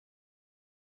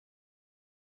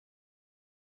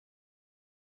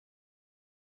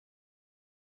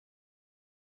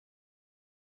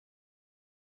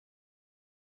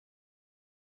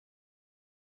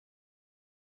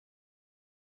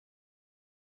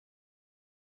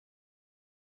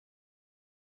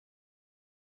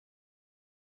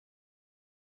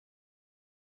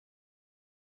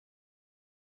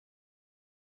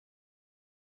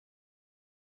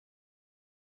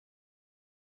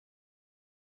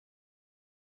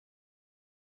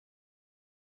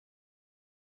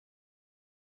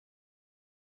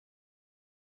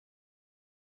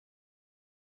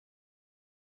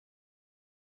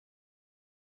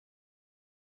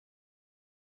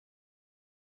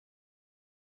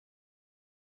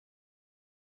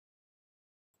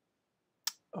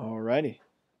Alrighty,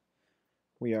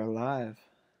 we are live.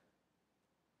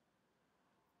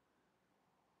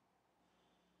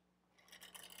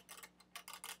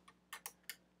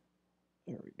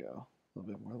 There we go. A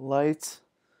little bit more light.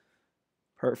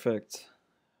 Perfect.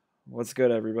 What's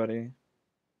good, everybody?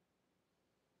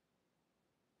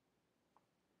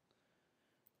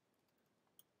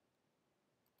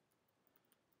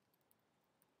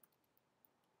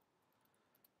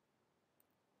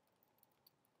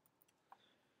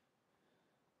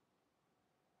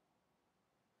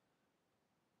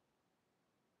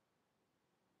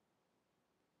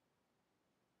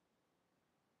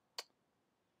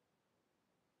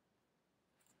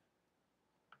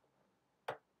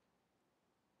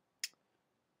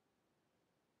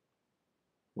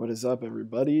 What is up,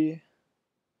 everybody?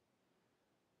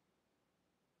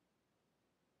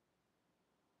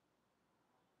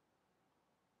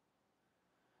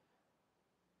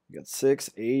 We got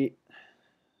 6, 8.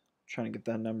 Trying to get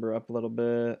that number up a little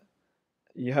bit.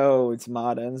 Yo, it's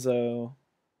Mod Enzo.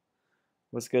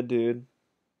 What's good, dude?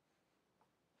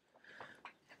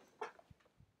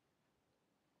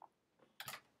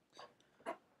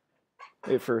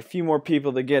 Wait for a few more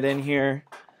people to get in here,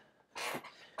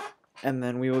 and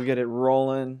then we will get it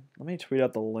rolling. Let me tweet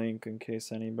out the link in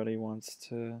case anybody wants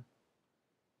to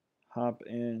hop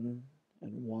in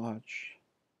and watch.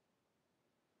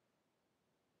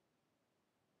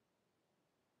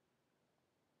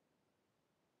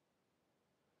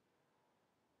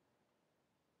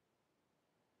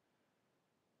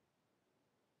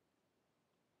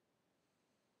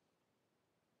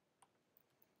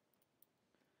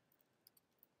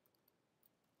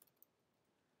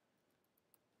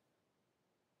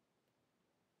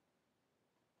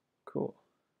 Cool.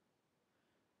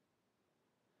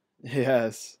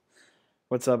 Yes.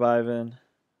 What's up, Ivan?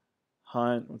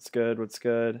 Hunt, what's good? What's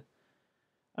good?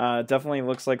 Definitely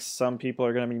looks like some people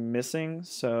are going to be missing,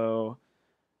 so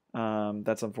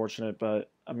that's unfortunate,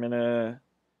 but I'm going to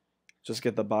just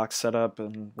get the box set up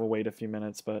and we'll wait a few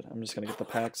minutes, but I'm just going to get the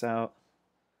packs out.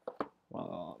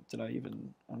 Well, I don't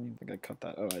even think I cut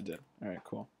that. Oh, I did. All right,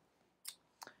 cool.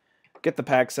 Get the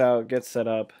packs out, get set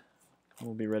up.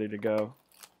 We'll be ready to go.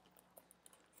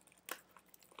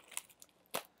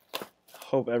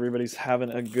 Hope everybody's having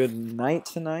a good night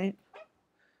tonight.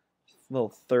 Little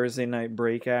Thursday night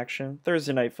break action.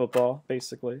 Thursday night football,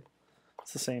 basically.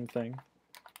 It's the same thing.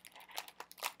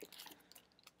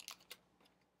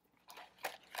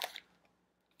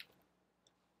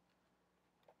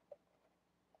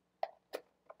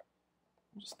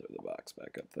 Just throw the box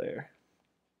back up there.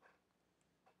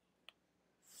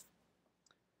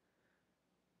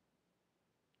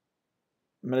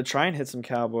 I'm going to try and hit some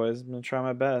Cowboys. I'm going to try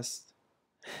my best.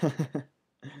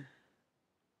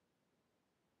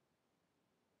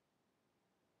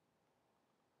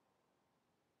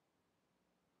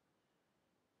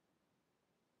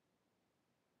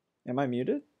 Am I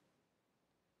muted?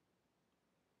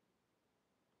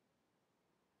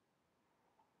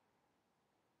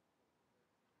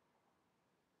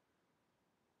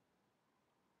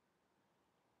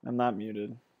 I'm not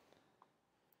muted.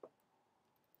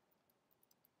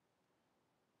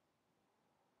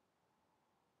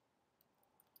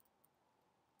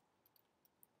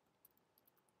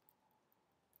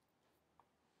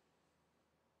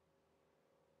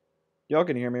 Y'all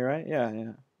can hear me, right? Yeah,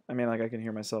 yeah. I mean, like I can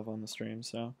hear myself on the stream,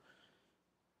 so.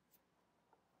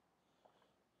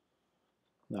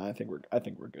 No, I think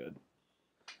we're good.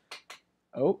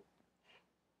 Oh.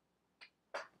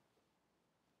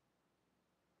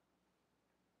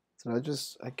 So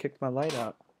I kicked my light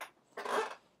out.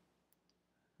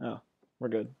 Oh, we're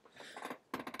good.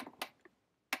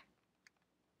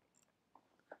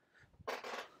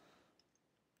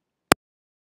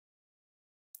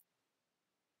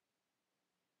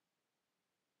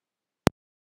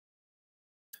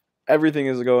 Everything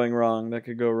is going wrong that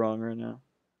could go wrong right now.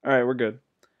 All right, we're good.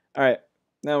 All right,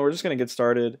 now we're just gonna get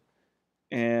started,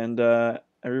 and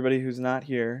everybody who's not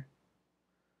here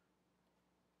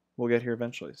will get here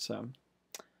eventually. So,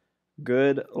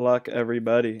 good luck,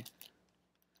 everybody.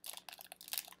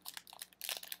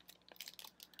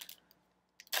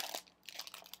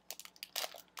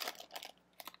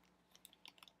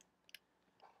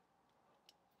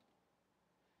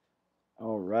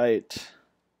 All right.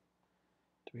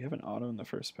 Do we have an auto in the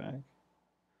first pack?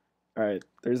 All right,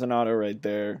 there's an auto right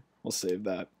there. We'll save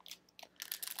that.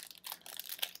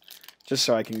 Just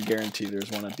so I can guarantee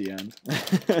there's one at the end.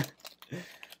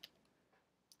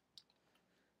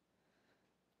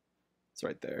 It's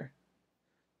right there.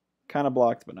 Kind of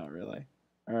blocked, but not really.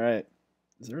 All right.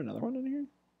 Is there another one in here?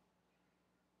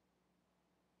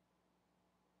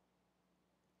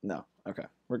 Okay,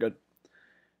 we're good.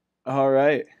 All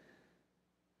right.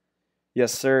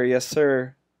 Yes, sir. Yes,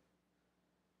 sir.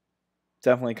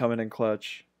 Definitely coming in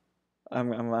clutch.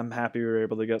 I'm happy we were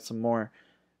able to get some more.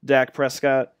 Dak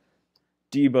Prescott,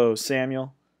 Debo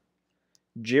Samuel,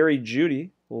 Jerry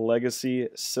Jeudy, Legacy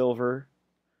Silver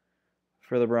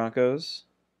for the Broncos.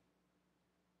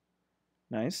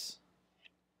 Nice.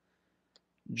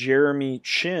 Jeremy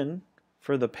Chin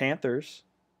for the Panthers.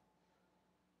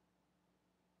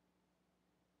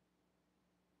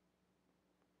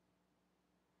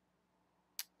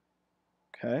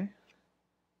 Okay.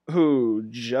 Ooh,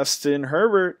 Justin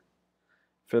Herbert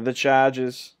for the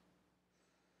Chargers.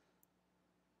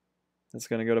 That's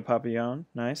going to go to Papillon.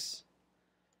 Nice.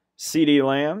 CeeDee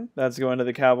Lamb. That's going to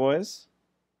the Cowboys.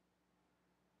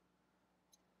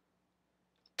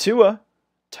 Tua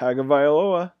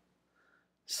Tagovailoa.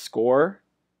 Score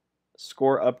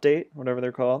update, whatever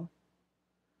they're called.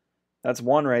 That's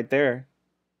one right there.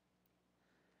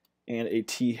 And a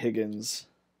T. Higgins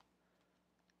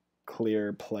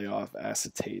clear playoff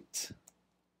acetate.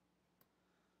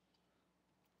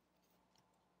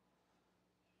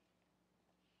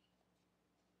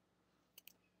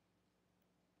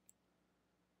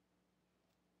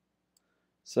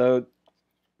 So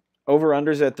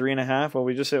over-unders at 3.5. Well,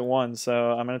 we just hit 1,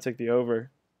 so I'm going to take the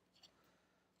over.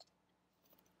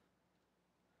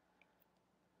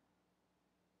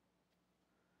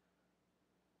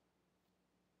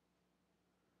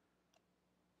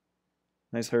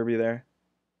 Nice Herbie there.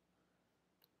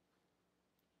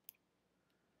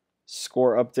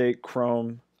 Score update,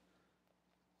 Chrome.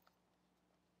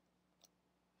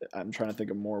 I'm trying to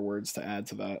think of more words to add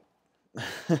to that.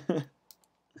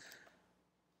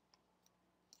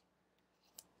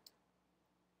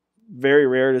 Very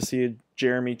rare to see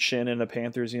Jeremy Chin in a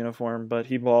Panthers uniform, but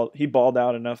he balled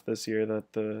out enough this year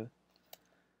that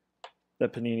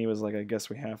that Panini was like, I guess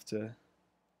we got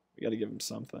to give him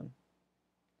something.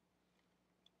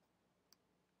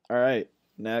 All right,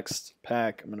 next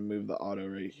pack. I'm going to move the auto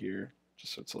right here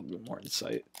just so it's a little bit more in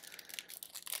sight.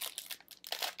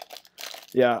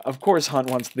 Yeah, of course Hunt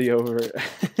wants the over.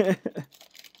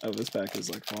 Oh, this pack is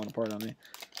like falling apart on me.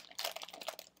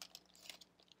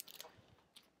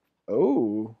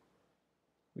 Oh,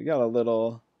 we got a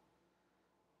little.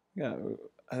 Yeah,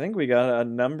 I think we got a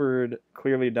numbered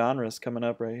clearly Donruss coming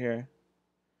up right here.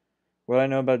 What do I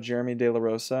know about Jeremy De La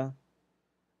Rosa?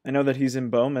 I know that he's in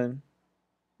Bowman,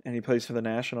 and he plays for the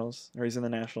Nationals, or he's in the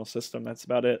national system. That's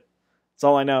about it. That's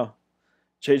all I know.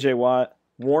 J.J. Watt,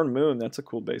 Warren Moon. That's a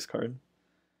cool base card.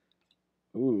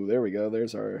 Ooh, there we go.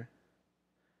 There's our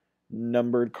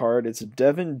numbered card. It's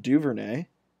Devin Duvernay.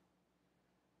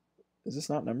 Is this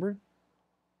not numbered?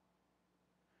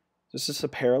 Is this a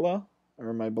parallel, or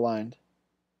am I blind?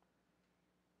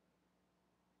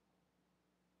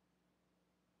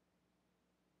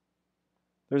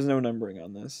 There's no numbering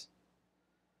on this,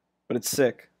 but it's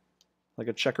sick. Like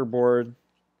a checkerboard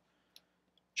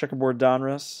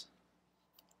Donruss.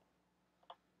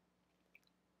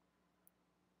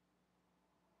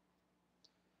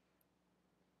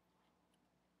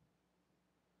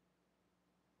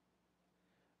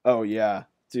 Oh yeah,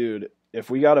 dude. If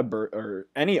we got or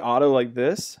any auto like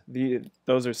this,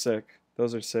 those are sick.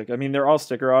 Those are sick. I mean, they're all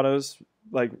sticker autos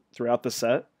like throughout the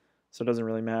set, so it doesn't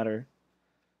really matter.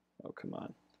 Oh, come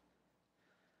on.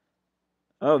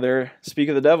 Oh, there. Speak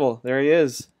of the devil. There he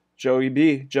is. Joey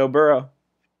B. Joe Burrow.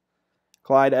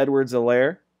 Clyde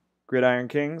Edwards-Helaire. Gridiron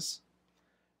Kings.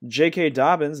 J.K.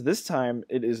 Dobbins. This time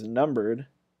it is numbered.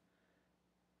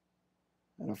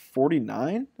 Out of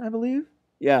 49, I believe.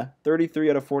 Yeah,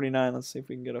 33 out of 49. Let's see if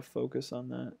we can get a focus on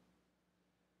that.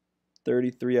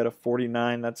 33 out of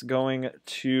 49. That's going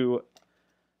to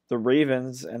the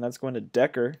Ravens, and that's going to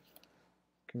Decker.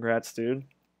 Congrats, dude.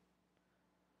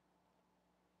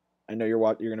 I know you're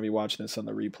going to be watching this on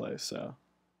the replay, so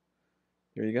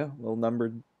here you go. Little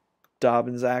numbered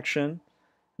Dobbins action.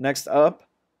 Next up,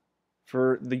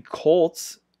 for the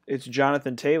Colts, it's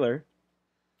Jonathan Taylor.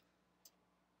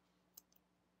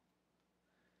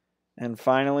 And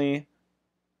finally,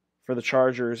 for the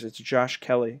Chargers, it's Josh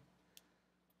Kelly.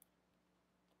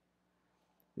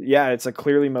 Yeah, it's a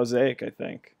clearly mosaic, I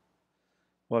think.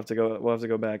 We'll have to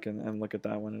go back and look at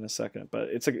that one in a second. But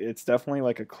it's definitely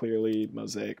like a clearly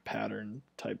mosaic pattern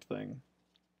type thing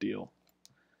deal.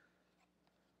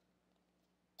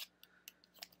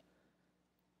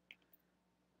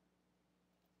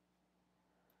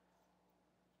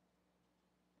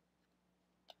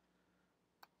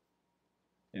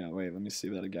 Yeah, wait, let me see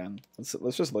that again.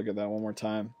 Let's just look at that one more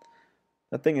time.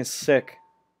 That thing is sick.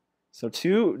 So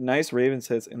 2 nice Ravens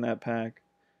hits in that pack.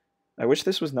 I wish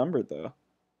this was numbered though.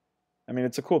 I mean,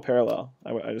 it's a cool parallel.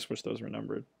 I just wish those were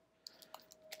numbered.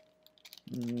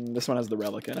 This one has the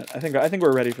relic in it. I think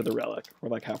we're ready for the relic. We're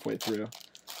like halfway through.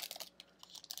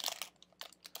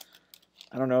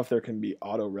 I don't know if there can be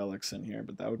auto relics in here,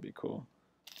 but that would be cool.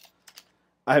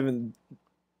 I haven't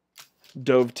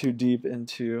dove too deep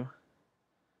into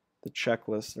the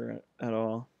checklist at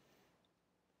all.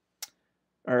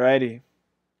 Alrighty.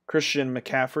 Christian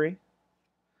McCaffrey.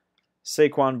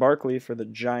 Saquon Barkley for the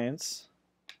Giants.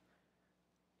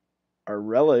 Our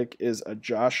relic is a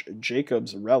Josh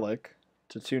Jacobs relic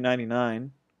to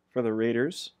 299 for the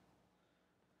Raiders.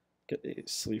 Get a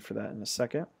sleeve for that in a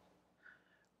second.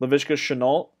 Laviska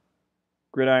Shenault,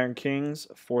 Gridiron Kings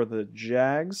for the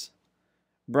Jags.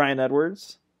 Brian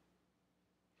Edwards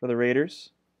for the Raiders.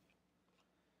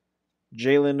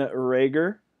 Jalen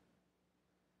Reagor,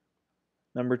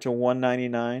 number to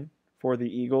 199 for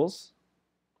the Eagles.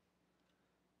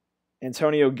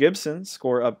 Antonio Gibson,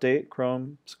 score update,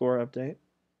 Chrome score update.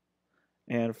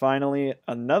 And finally,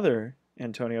 another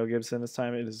Antonio Gibson. This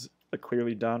time it is a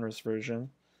clearly Donruss version.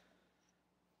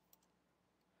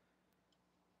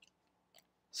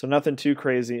 So nothing too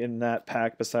crazy in that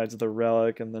pack besides the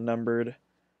relic and the numbered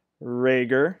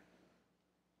Reagor.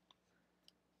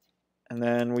 And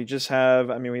then we just have,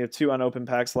 we have 2 unopened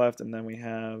packs left, and then we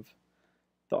have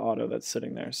the auto that's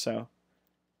sitting there. So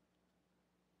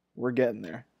we're getting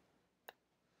there.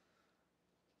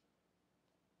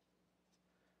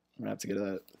 I'm going to have to get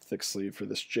a thick sleeve for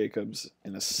this Jacobs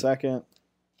in a second.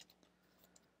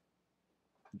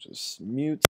 Just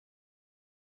mute.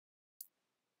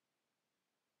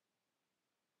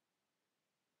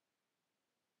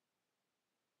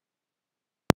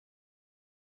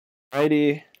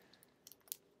 Alrighty.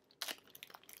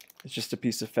 It's just a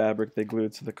piece of fabric they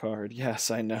glued to the card. Yes,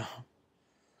 I know.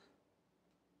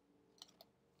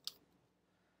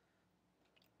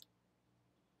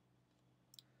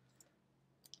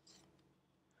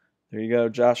 There you go,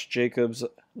 Josh Jacobs,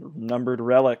 numbered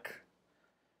relic.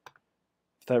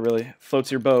 If that really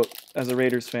floats your boat as a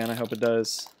Raiders fan, I hope it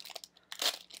does.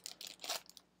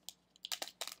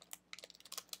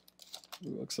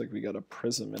 Ooh, looks like we got a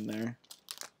prism in there.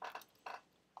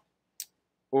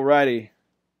 Alrighty.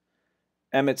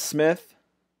 Emmitt Smith.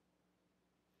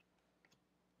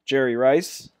 Jerry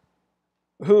Rice.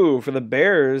 Ooh, for the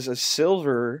Bears, a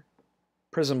silver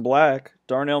prism black,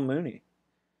 Darnell Mooney.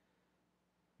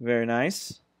 Very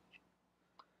nice.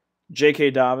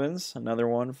 J.K. Dobbins, another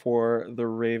one for the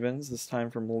Ravens, this time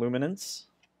from Luminance.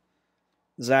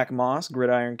 Zach Moss,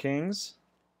 Gridiron Kings.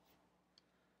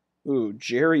 Ooh,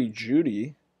 Jerry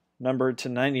Jeudy, numbered to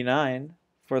 99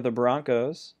 for the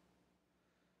Broncos.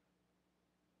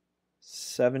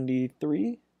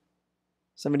 73?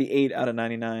 78 out of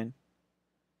 99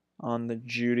 on the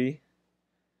Jeudy.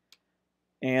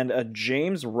 And a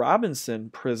James Robinson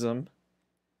prism.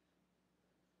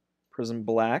 Prism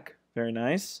black, very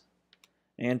nice.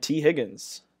 And T.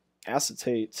 Higgins,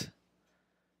 acetate,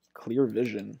 clear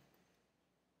vision.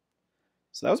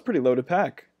 So that was a pretty loaded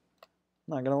pack.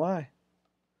 Not going to lie.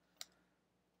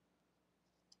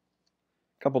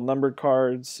 A couple numbered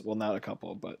cards. Well, not a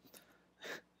couple, but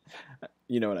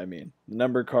you know what I mean.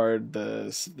 Numbered card,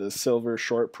 the silver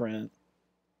short print.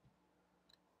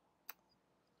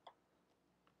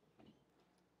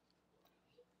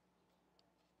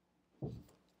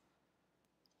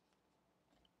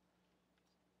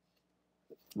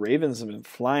 Ravens have been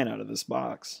flying out of this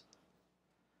box.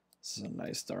 This is a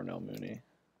nice Darnell Mooney.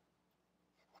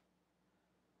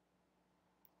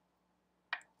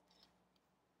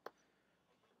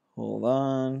 Hold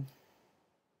on.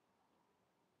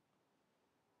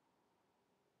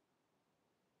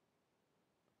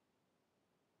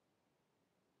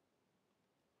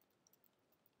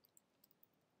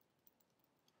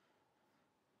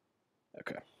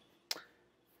 Okay.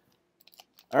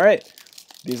 All right.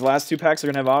 These last 2 packs are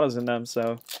going to have autos in them,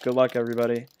 so good luck,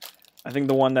 everybody. I think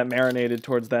the one that marinated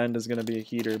towards the end is going to be a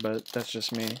heater, but that's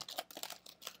just me.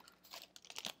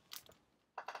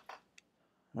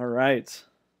 All right. Let's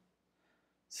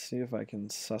see if I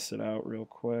can suss it out real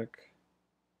quick.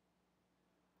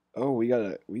 Oh, we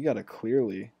got a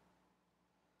clearly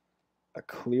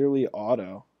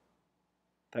auto.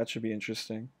 That should be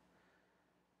interesting.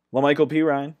 LaMichael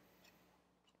Pirine.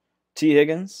 T.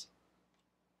 Higgins.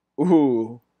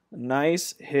 Ooh,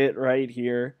 nice hit right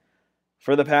here.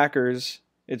 For the Packers,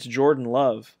 it's Jordan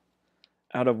Love.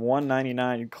 Out of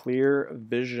 199, clear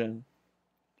vision.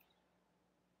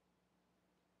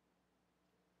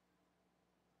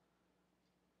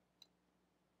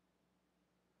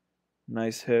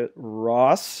 Nice hit.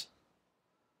 Ross.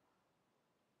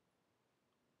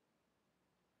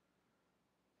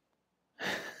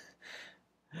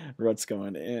 what's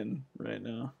going in right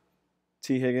now.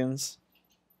 T. Higgins.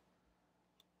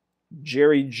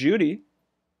 Jerry Jeudy,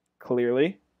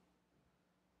 clearly.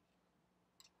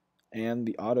 And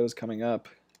the autos coming up.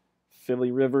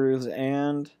 Philly Rivers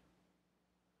and...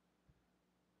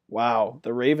 Wow,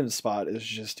 the Ravens spot is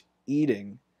just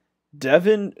eating.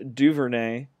 Devin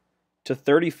Duvernay to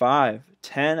 35.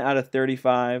 10 out of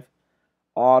 35.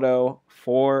 Auto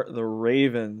for the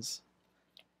Ravens.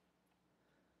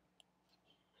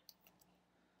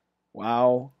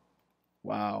 Wow.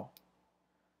 Wow.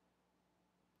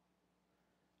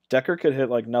 Decker could hit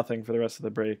like nothing for the rest of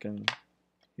the break, and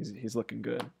he's looking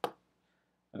good.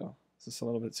 Oh, is this a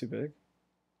little bit too big?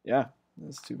 Yeah,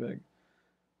 it's too big.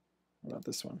 What about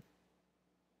this one?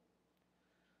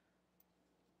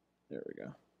 There we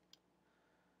go.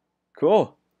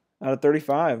 Cool. Out of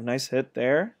 35. Nice hit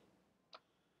there.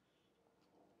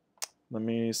 Let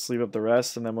me sleeve up the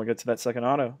rest, and then we'll get to that second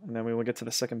auto, and then we will get to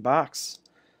the second box.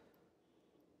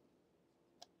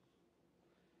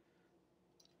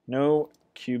 No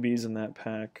QBs in that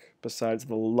pack besides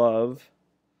the Love.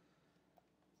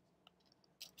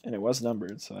 And it was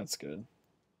numbered, so that's good.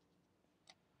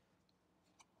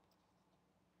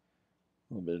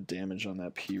 A little bit of damage on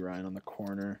that P. Ryan on the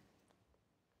corner.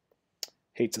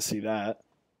 Hate to see that.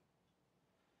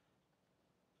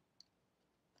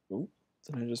 Oh,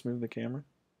 did I just move the camera?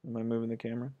 Am I moving the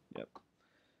camera? Yep.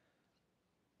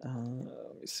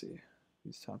 Let me see.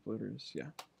 These top loaders. Yeah,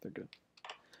 they're good.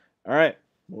 All right.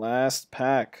 Last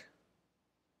pack.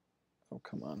 Oh,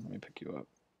 come on. Let me pick you up.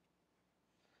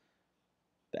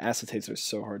 The acetates are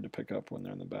so hard to pick up when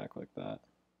they're in the back like that.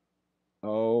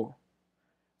 Oh.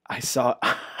 I saw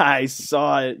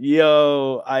it.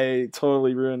 Yo, I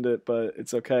totally ruined it, but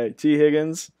it's okay. T.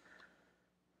 Higgins.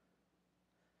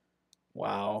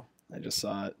 Wow. I just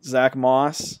saw it. Zach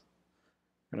Moss.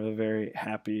 I'm going to have a very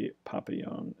happy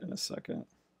Papillon in a second.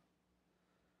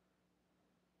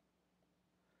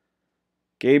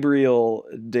 Gabriel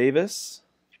Davis.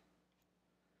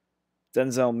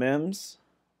 Denzel Mims.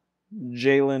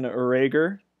 Jalen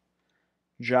Rager.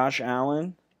 Josh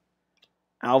Allen.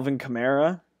 Alvin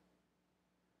Kamara.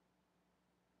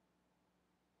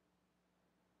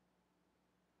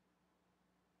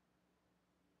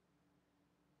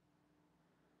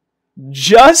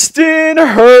 Justin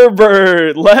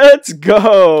Herbert. Let's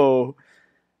go.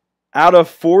 Out of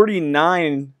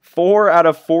 49. 4 out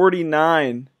of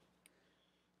 49.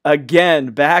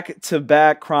 Again,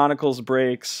 back-to-back Chronicles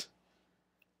breaks.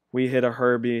 We hit a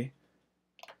Herbie.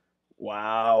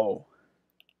 Wow.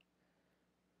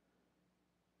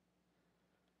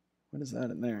 What is that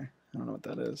in there? I don't know what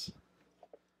that is.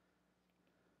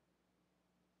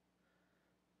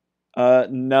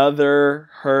 Another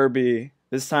Herbie.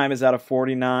 This time is out of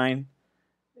 49.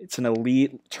 It's an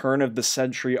elite turn of the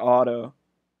century auto.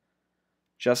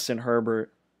 Justin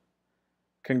Herbert.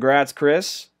 Congrats,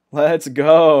 Chris. Let's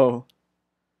go.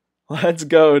 Let's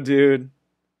go, dude.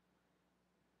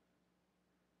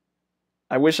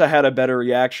 I wish I had a better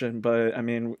reaction, but I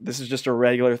mean, this is just a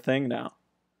regular thing now.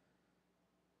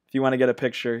 If you want to get a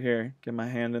picture here, get my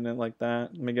hand in it like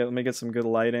that. Let me get some good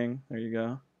lighting. There you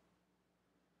go.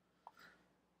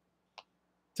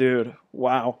 Dude,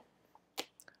 wow.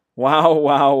 Wow,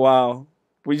 wow, wow.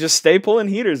 We just stay pulling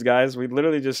heaters, guys. We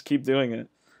literally just keep doing it.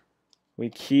 We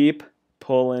keep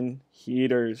pulling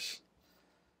heaters.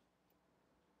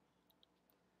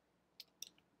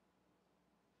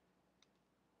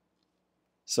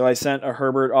 So I sent a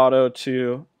Herbert auto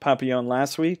to Papillon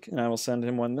last week, and I will send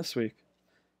him one this week.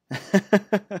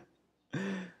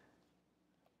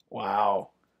 Wow.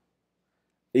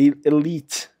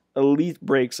 Elite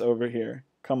breaks over here.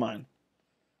 Come on.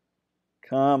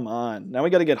 Come on. Now we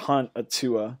got to get Hunt a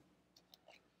Tua.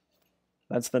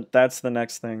 That's the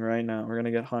next thing right now. We're going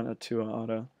to get Hunt a Tua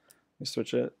auto. Let me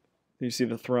switch it. You see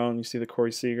the throne. You see the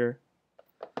Corey Seager.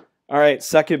 All right,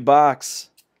 second box.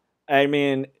 I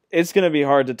mean, it's going to be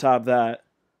hard to top that.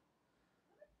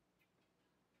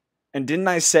 And didn't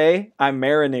I say I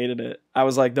marinated it? I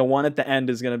was like, the one at the end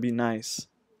is going to be nice.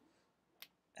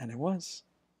 And it was.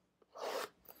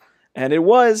 And it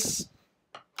was.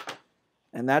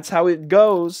 And that's how it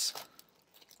goes.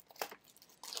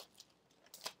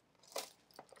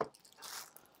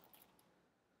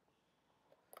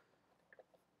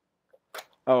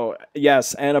 Oh,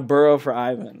 yes, and a Burrow for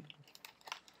Ivan.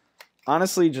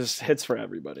 Honestly, just hits for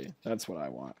everybody. That's what I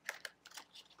want.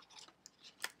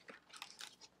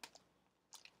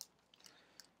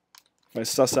 If I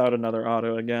suss out another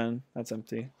auto again, that's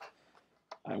empty.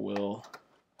 I will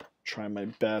try my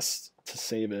best to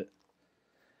save it.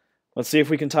 Let's see if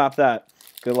we can top that.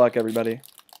 Good luck, everybody.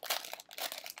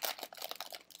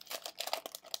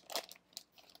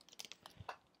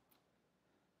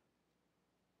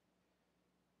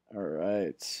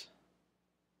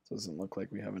 Doesn't look like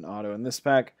we have an auto in this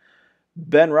pack.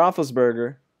 Ben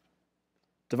Roethlisberger.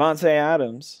 Devontae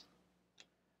Adams.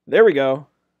 There we go.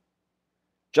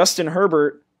 Justin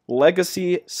Herbert,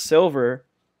 Legacy Silver,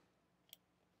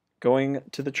 going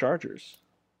to the Chargers.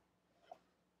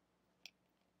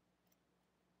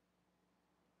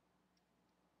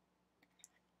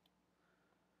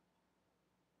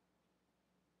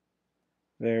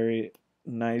 Very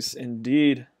nice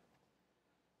indeed.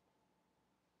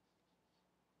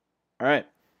 All right.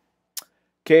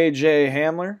 KJ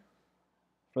Hamler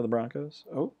for the Broncos.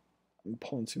 Oh, I'm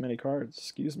pulling too many cards.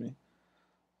 Excuse me.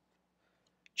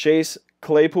 Chase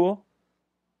Claypool.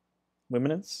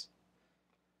 Luminance.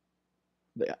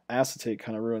 The acetate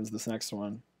kind of ruins this next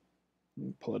one. Let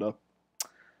me pull it up.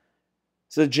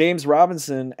 So James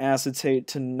Robinson acetate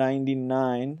to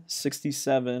 99.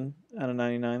 67 out of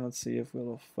 99. Let's see if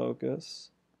it'll focus.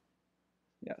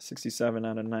 Yeah, 67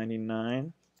 out of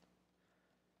 99.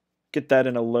 Get that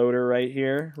in a loader right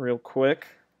here real quick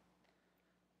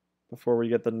before we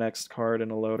get the next card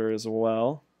in a loader as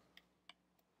well.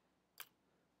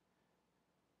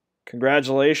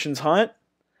 Congratulations, Hunt.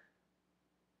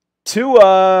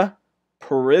 Tua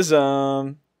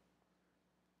Prism.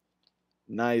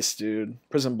 Nice, dude.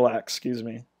 Prism Black, excuse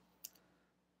me.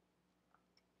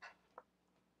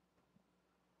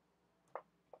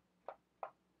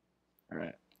 All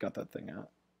right, got that thing out.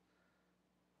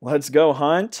 Let's go,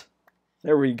 Hunt.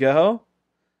 There we go.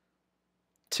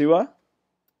 Tua.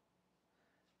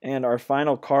 And our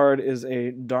final card is a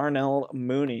Darnell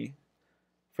Mooney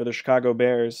for the Chicago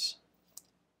Bears.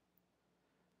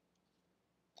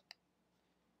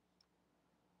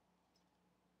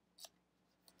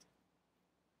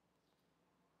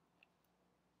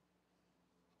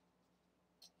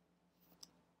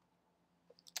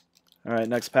 All right,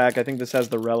 next pack. I think this has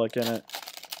the relic in it.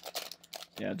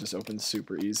 Yeah, it just opens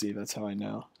super easy. That's how I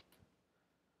know.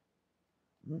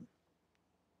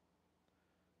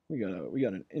 We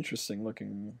got an interesting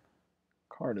looking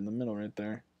card in the middle right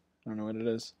there. I don't know what it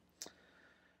is.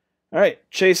 All right,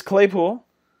 Chase Claypool,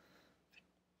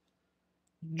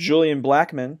 Julian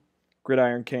Blackmon,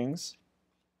 Gridiron Kings.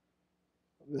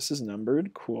 This is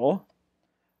numbered. Cool.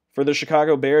 For the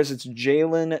Chicago Bears, it's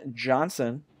Jalen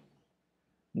Johnson,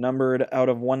 numbered out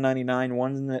of 199,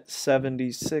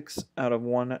 176 out of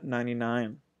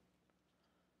 199.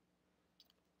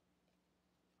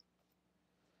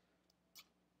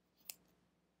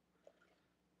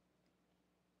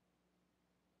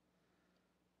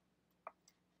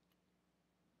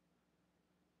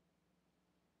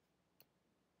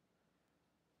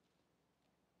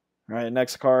 All right,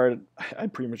 next card. I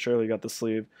prematurely got the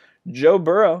sleeve. Joe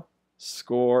Burrow,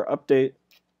 score update.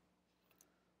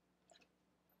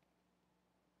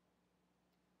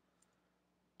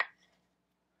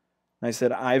 I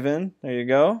said Ivan. There you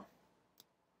go.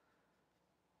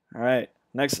 All right,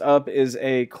 next up is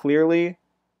a clearly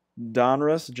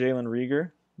Donruss, Jalen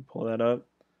Reagor. Pull that up.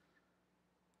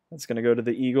 That's going to go to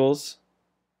the Eagles.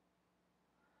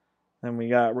 Then we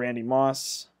got Randy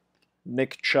Moss,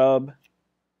 Nick Chubb.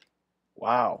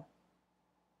 Wow.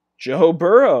 Joe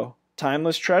Burrow,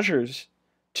 Timeless Treasures.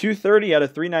 230 out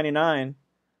of 399.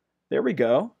 There we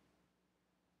go.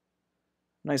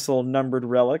 Nice little numbered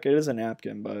relic. It is a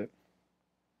napkin, but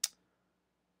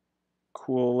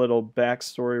cool little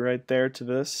backstory right there to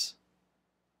this.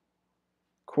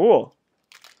 Cool.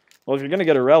 Well, if you're going to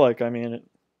get a relic, I mean,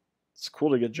 it's cool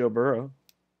to get Joe Burrow.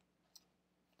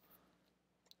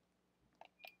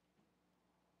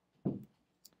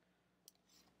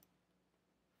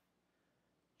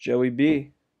 Joey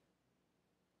B.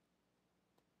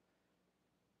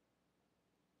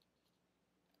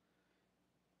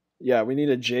 Yeah, we need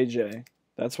a JJ.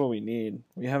 That's what we need.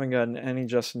 We haven't gotten any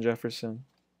Justin Jefferson.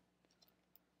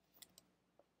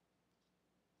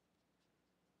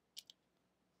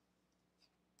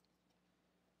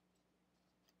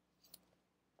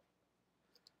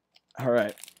 All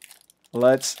right.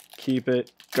 Let's keep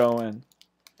it going.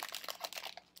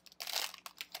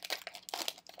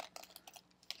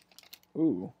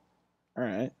 Ooh. All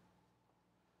right.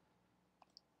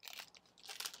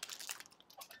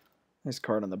 Nice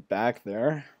card on the back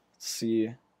there. Let's see.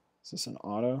 Is this an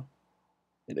auto?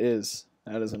 It is.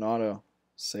 That is an auto.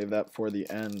 Save that for the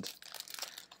end.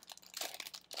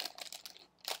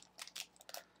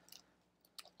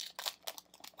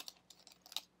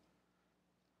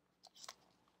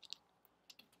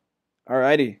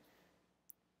 Alrighty.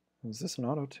 Is this an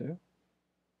auto too?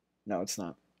 No, it's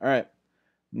not. All right.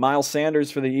 Miles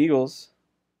Sanders for the Eagles.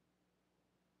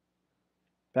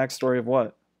 Backstory of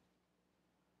what?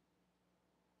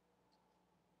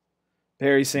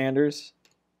 Barry Sanders.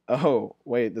 Oh,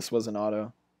 wait, this was an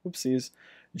auto. Whoopsies.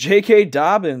 J.K.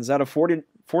 Dobbins out of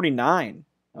 49.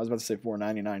 I was about to say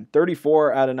 499.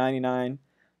 34 out of 99.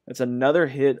 That's another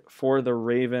hit for the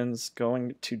Ravens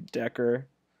going to Decker.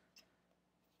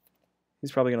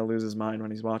 He's probably going to lose his mind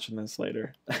when he's watching this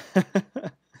later.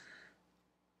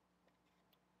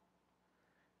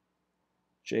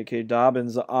 J.K.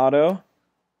 Dobbins auto.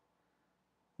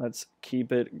 Let's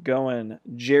keep it going.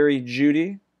 Jerry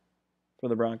Jeudy for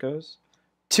the Broncos.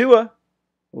 Tua,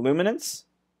 Luminance.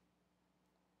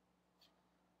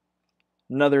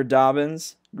 Another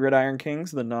Dobbins, Gridiron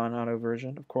Kings, the non-auto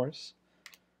version, of course.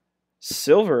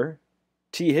 Silver,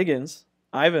 T. Higgins.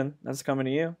 Ivan, that's coming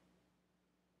to you.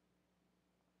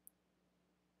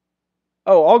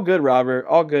 Oh, all good, Robert.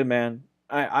 All good, man.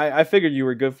 I figured you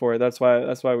were good for it. That's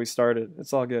why we started.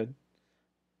 It's all good.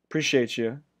 Appreciate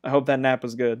you. I hope that nap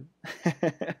was good.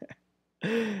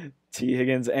 T.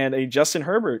 Higgins and a Justin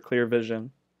Herbert clear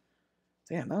vision.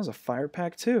 Damn, that was a fire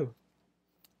pack too.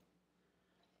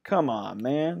 Come on,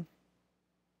 man.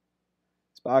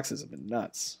 These boxes have been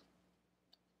nuts.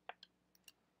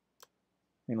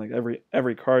 I mean, like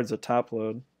every card's a top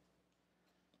load.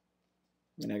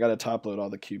 I mean, I gotta top load all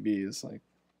the QBs. Like,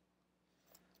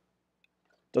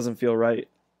 doesn't feel right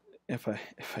if I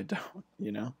don't,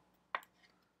 you know.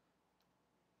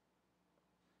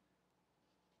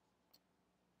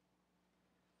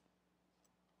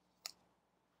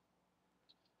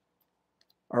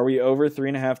 Are we over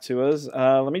 3.5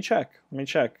 Tuas? Let me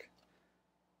check.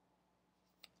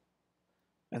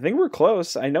 I think we're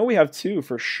close. I know we have 2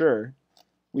 for sure.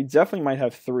 We definitely might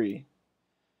have 3.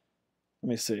 Let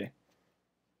me see.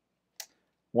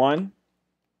 1,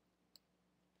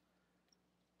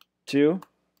 2,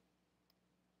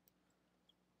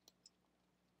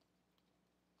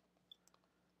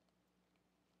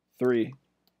 3.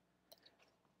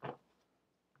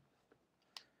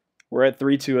 We're at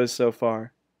 3 Tuas so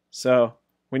far. So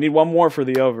we need 1 more for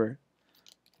the over.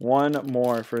 1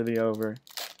 more for the over.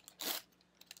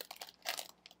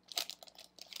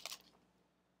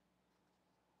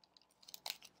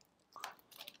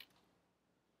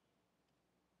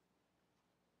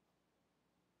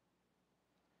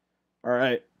 All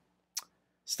right.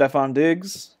 Stephon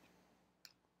Diggs.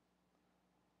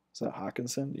 Is that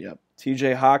Hawkinson? Yep.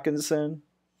 TJ Hawkinson.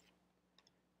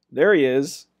 There he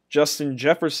is. Justin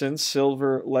Jefferson,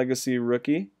 Silver Legacy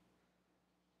Rookie.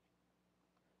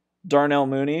 Darnell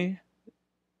Mooney,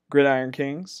 Gridiron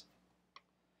Kings.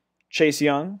 Chase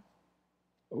Young.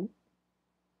 Oh.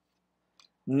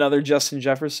 Another Justin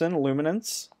Jefferson,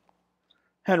 Luminance.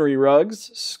 Henry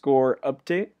Ruggs, Score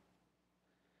Update.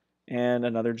 And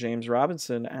another James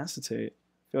Robinson, Acetate.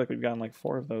 I feel like we've gotten like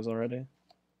 4 of those already.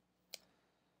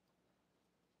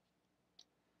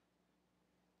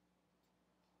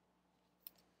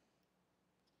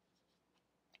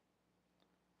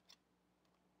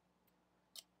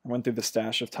 I went through the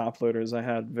stash of top loaders I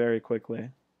had very quickly.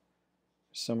 There's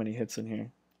so many hits in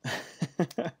here.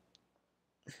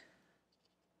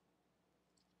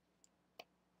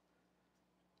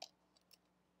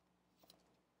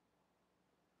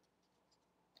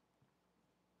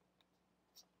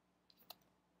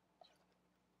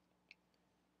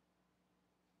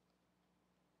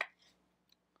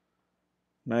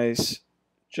 Nice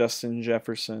Justin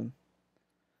Jefferson.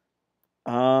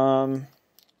 I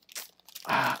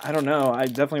don't know. I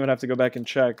definitely would have to go back and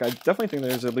check. I definitely think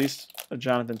there's at least a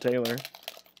Jonathan Taylor.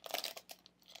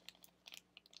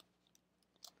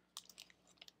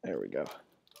 There we go.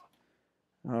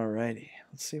 Alrighty.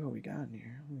 Let's see what we got in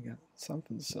here. We got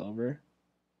something silver.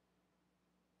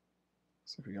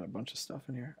 Looks like we got a bunch of stuff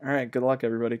in here. Alright, good luck,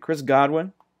 everybody. Chris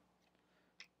Godwin.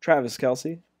 Travis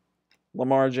Kelce.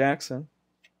 Lamar Jackson.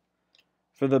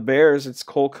 For the Bears, it's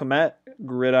Cole Kmet,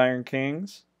 Gridiron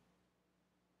Kings.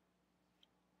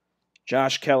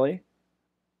 Josh Kelly.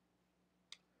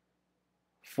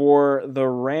 For the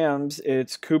Rams,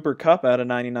 it's Cooper Kupp out of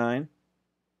 99.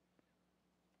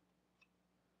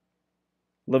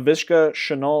 Laviska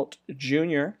Shenault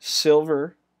Jr.,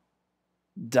 Silver,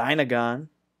 Dynagon.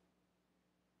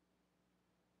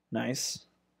 Nice.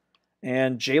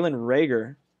 And Jalen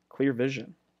Reagor, Clear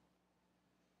Vision.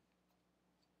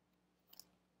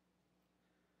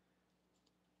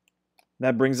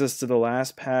 That brings us to the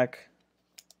last pack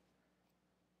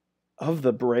of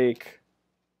the break.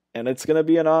 And it's going to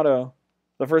be an auto.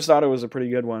 The first auto was a pretty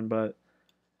good one, but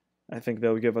I think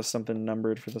they'll give us something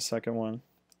numbered for the second one.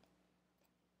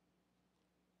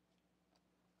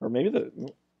 Or maybe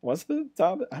was the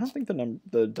Dobbins? I don't think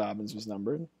the Dobbins was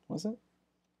numbered, was it?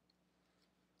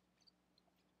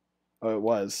 Oh, it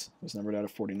was. It was numbered out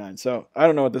of 49. So I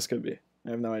don't know what this could be. I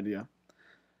have no idea.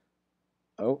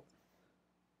 Oh.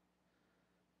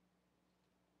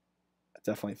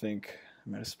 definitely think I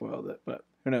might have spoiled it, but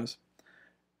who knows?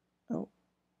 Oh,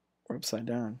 we're upside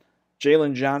down.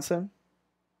 Jalen Johnson,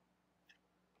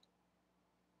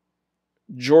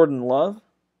 Jordan Love,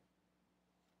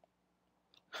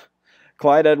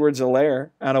 Clyde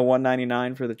Edwards-Helaire out of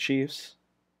 199 for the Chiefs.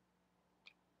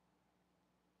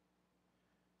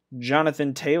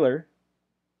 Jonathan Taylor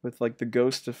with like the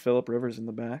ghost of Phillip Rivers in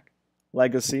the back.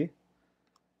 Legacy.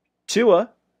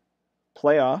 Tua,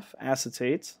 playoff,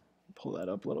 acetate. Pull that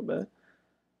up a little bit.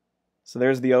 So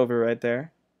there's the over right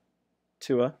there.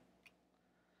 Tua.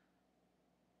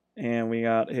 And we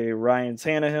got a Ryan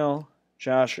Tannehill,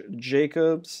 Josh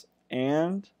Jacobs,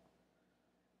 and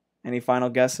any final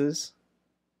guesses?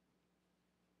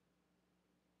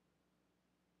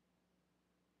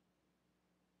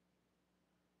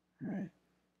 All right.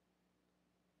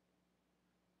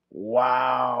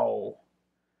 Wow.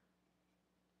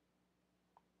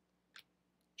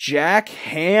 Jack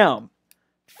Ham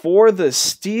for the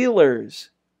Steelers.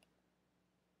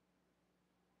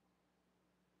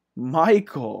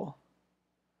 Michael.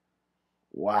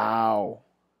 Wow.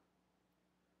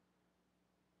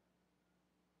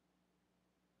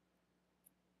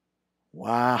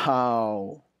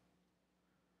 Wow.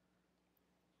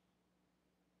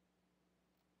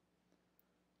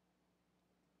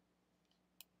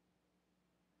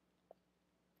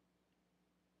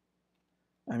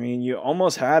 I mean, you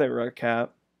almost had it, right,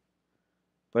 Cap?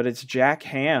 But it's Jack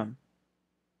Ham.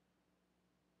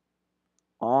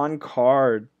 On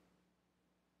card.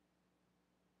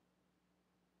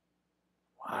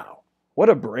 Wow. What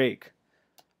a break.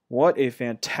 What a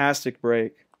fantastic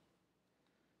break.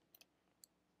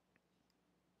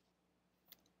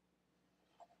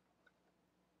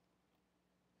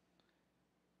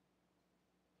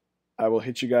 I will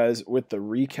hit you guys with the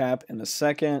recap in a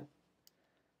second.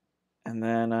 And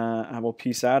then I will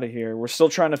peace out of here. We're still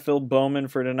trying to fill Bowman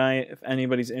for tonight. If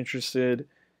anybody's interested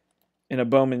in a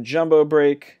Bowman Jumbo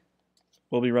break,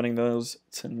 we'll be running those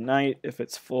tonight if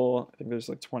it's full. I think there's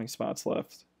like 20 spots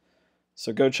left.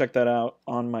 So go check that out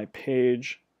on my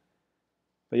page.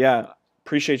 But yeah,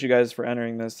 appreciate you guys for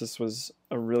entering this. This was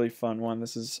a really fun one.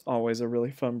 This is always a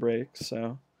really fun break.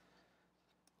 So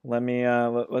let me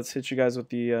let's hit you guys with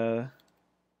the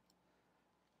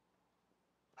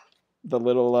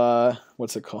little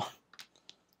what's it called?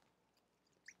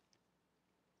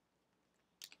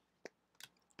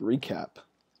 Recap.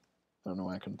 I don't know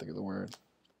why I couldn't think of the word.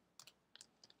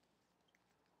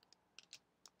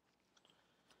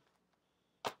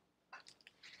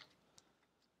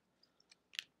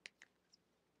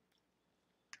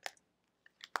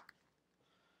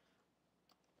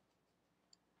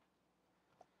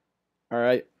 All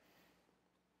right.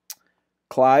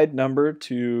 Clyde, number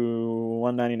to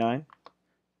 199.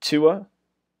 Tua,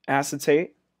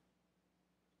 acetate.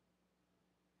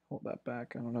 Hold that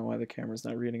back. I don't know why the camera's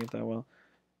not reading it that well.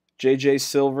 JJ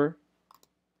Silver.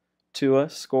 Tua,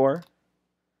 score.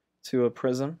 Tua,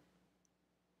 prism.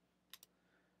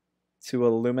 Tua,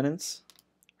 luminance.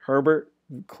 Herbert,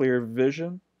 clear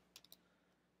vision.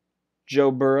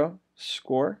 Joe Burrow,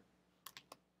 score.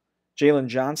 Jalen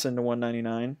Johnson to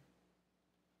 199.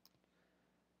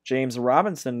 James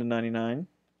Robinson to 99.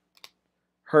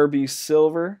 Herbie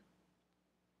Silver.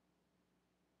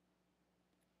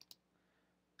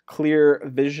 Clear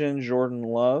Vision Jordan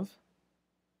Love.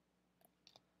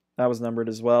 That was numbered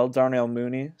as well. Darnell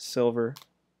Mooney, silver,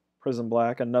 prism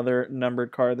black. Another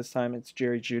numbered card. This time it's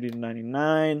Jerry Jeudy to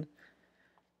 99.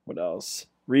 What else?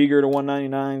 Rieger to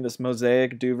 199. This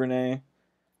Mosaic Duvernay.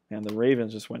 And the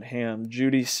Ravens just went ham.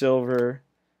 Jeudy silver.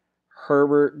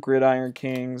 Herbert Gridiron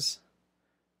Kings.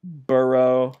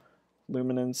 Burrow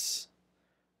Luminance.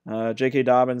 J.K.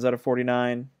 Dobbins out of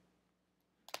 49.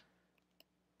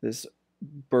 This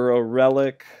Burrow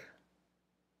relic.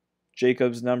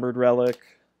 Jacobs numbered relic.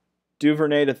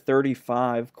 Duvernay to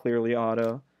 35, clearly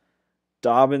auto.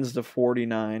 Dobbins to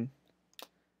 49.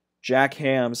 Jack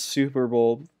Ham Super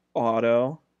Bowl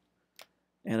auto.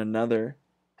 And another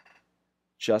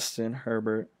Justin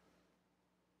Herbert.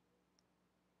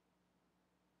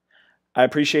 I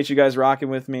appreciate you guys rocking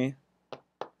with me.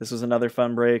 This was another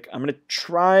fun break. I'm going to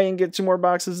try and get 2 more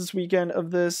boxes this weekend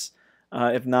of this.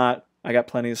 If not, I got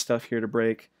plenty of stuff here to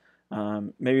break.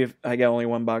 Maybe if I get only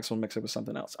 1 box, we'll mix it with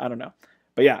something else. I don't know.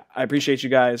 But yeah, I appreciate you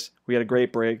guys. We had a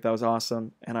great break. That was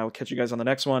awesome. And I will catch you guys on the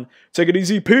next one. Take it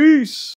easy. Peace.